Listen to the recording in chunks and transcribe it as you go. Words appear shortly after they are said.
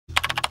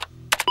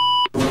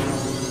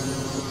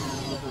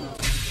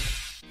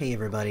Hey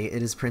everybody,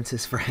 it is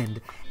Prince's friend,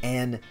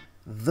 and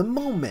the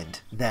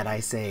moment that I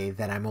say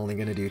that I'm only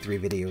going to do 3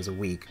 videos a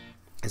week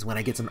is when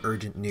I get some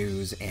urgent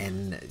news,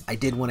 and I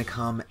did want to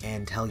come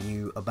and tell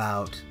you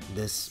about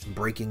this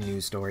breaking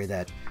news story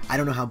that I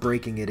don't know how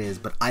breaking it is,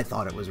 but I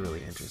thought it was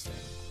really interesting.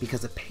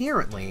 Because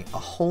apparently a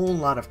whole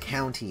lot of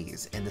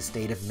counties in the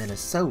state of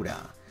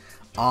Minnesota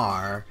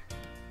are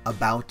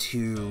about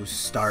to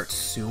start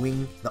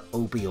suing the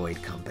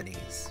opioid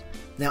companies.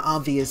 Now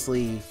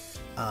obviously,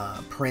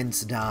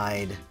 Prince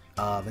died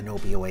of an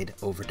opioid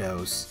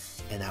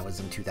overdose, and that was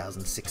in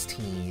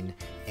 2016,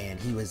 and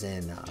he was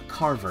in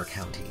Carver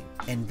County.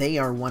 And they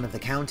are one of the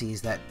counties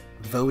that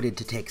voted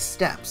to take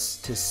steps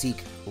to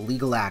seek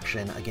legal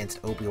action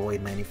against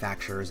opioid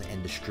manufacturers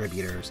and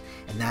distributors,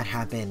 and that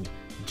happened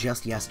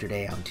just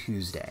yesterday on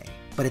Tuesday.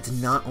 But it's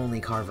not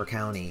only Carver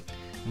County.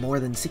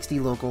 More than 60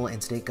 local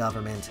and state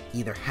governments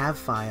either have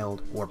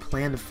filed or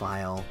plan to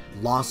file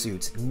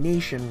lawsuits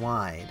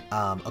nationwide,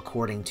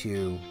 according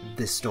to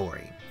this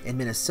story. In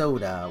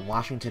Minnesota,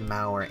 Washington,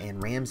 Mower,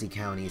 and Ramsey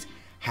counties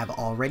have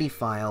already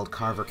filed.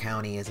 Carver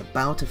County is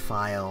about to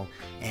file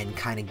and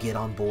kind of get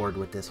on board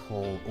with this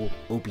whole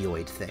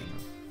opioid thing.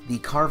 The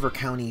Carver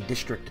County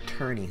District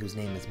Attorney, whose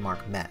name is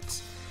Mark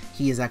Metz,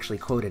 he is actually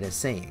quoted as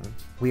saying,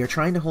 "We are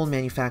trying to hold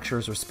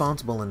manufacturers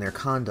responsible in their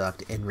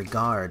conduct in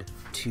regard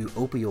to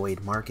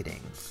opioid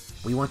marketing.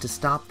 We want to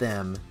stop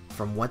them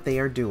from what they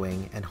are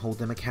doing and hold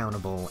them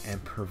accountable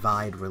and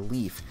provide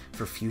relief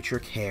for future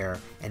care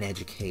and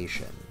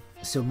education."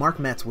 So Mark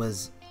Metz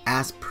was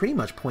asked pretty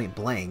much point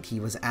blank. He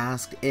was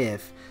asked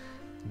if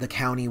the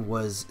county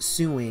was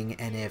suing,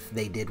 and if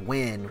they did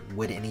win,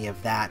 would any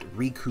of that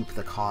recoup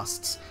the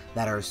costs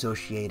that are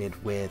associated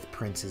with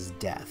Prince's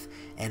death.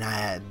 And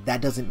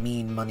that doesn't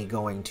mean money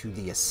going to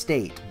the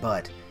estate,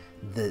 but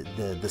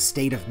the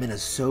state of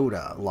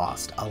Minnesota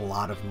lost a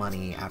lot of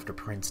money after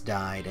Prince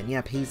died. And yeah,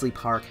 Paisley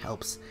Park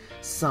helps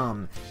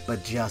some,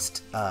 but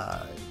just,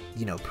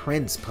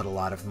 Prince put a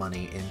lot of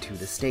money into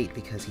the state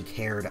because he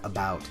cared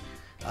about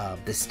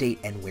the state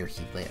and where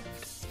he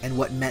lived. And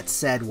what Metz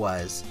said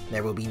was,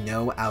 there will be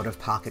no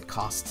out-of-pocket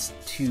costs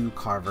to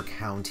Carver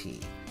County,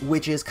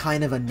 which is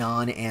kind of a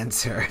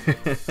non-answer.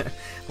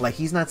 Like,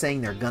 he's not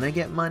saying they're gonna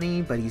get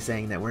money, but he's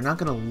saying that we're not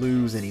gonna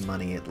lose any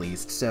money at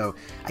least. So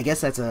I guess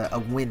that's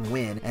a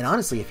win-win. And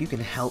honestly, if you can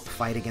help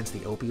fight against the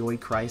opioid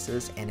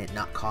crisis and it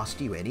not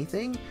cost you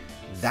anything,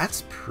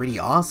 that's pretty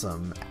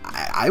awesome.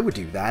 I would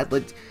do that.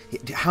 Like,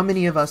 how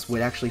many of us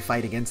would actually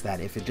fight against that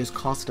if it just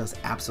cost us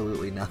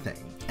absolutely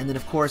nothing? And then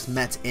of course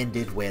Metz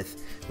ended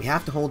with, "We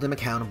have to hold them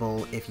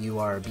accountable if you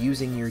are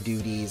abusing your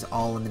duties,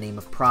 all in the name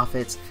of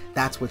profits.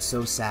 That's what's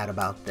so sad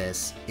about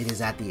this. It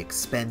is at the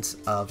expense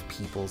of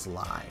people's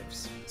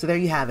lives." So there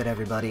you have it,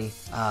 everybody.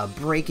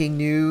 Breaking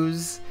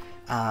news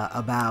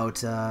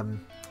about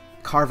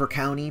Carver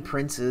County,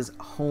 Prince's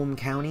home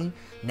county,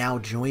 now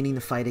joining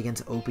the fight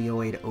against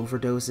opioid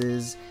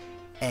overdoses.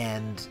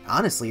 And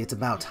honestly, it's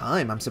about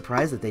time. I'm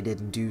surprised that they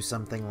didn't do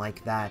something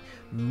like that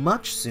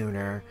much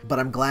sooner, but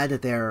I'm glad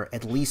that they're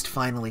at least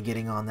finally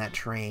getting on that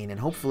train, and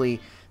hopefully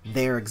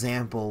their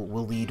example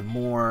will lead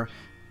more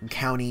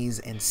counties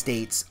and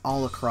states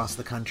all across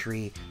the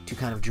country to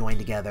kind of join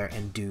together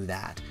and do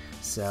that.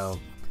 So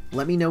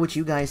let me know what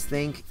you guys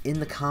think in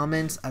the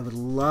comments. I would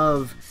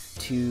love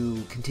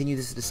to continue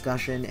this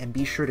discussion, and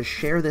be sure to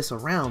share this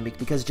around,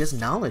 because just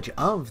knowledge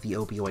of the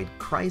opioid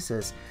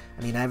crisis,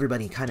 I mean,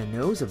 everybody kind of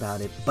knows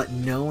about it, but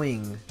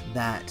knowing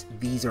that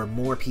these are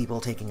more people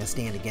taking a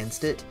stand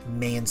against it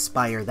may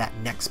inspire that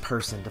next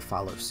person to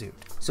follow suit.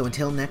 So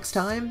until next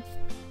time,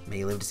 may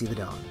you live to see the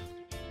dawn.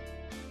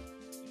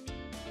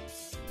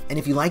 And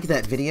if you like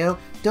that video,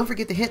 don't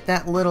forget to hit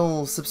that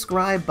little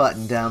subscribe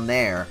button down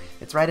there.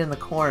 It's right in the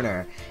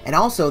corner. And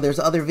also, there's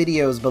other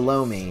videos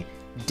below me.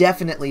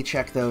 Definitely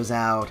check those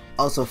out.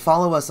 Also,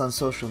 follow us on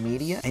social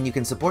media, and you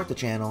can support the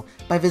channel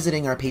by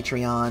visiting our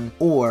Patreon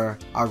or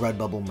our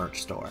Redbubble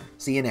merch store.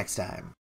 See you next time.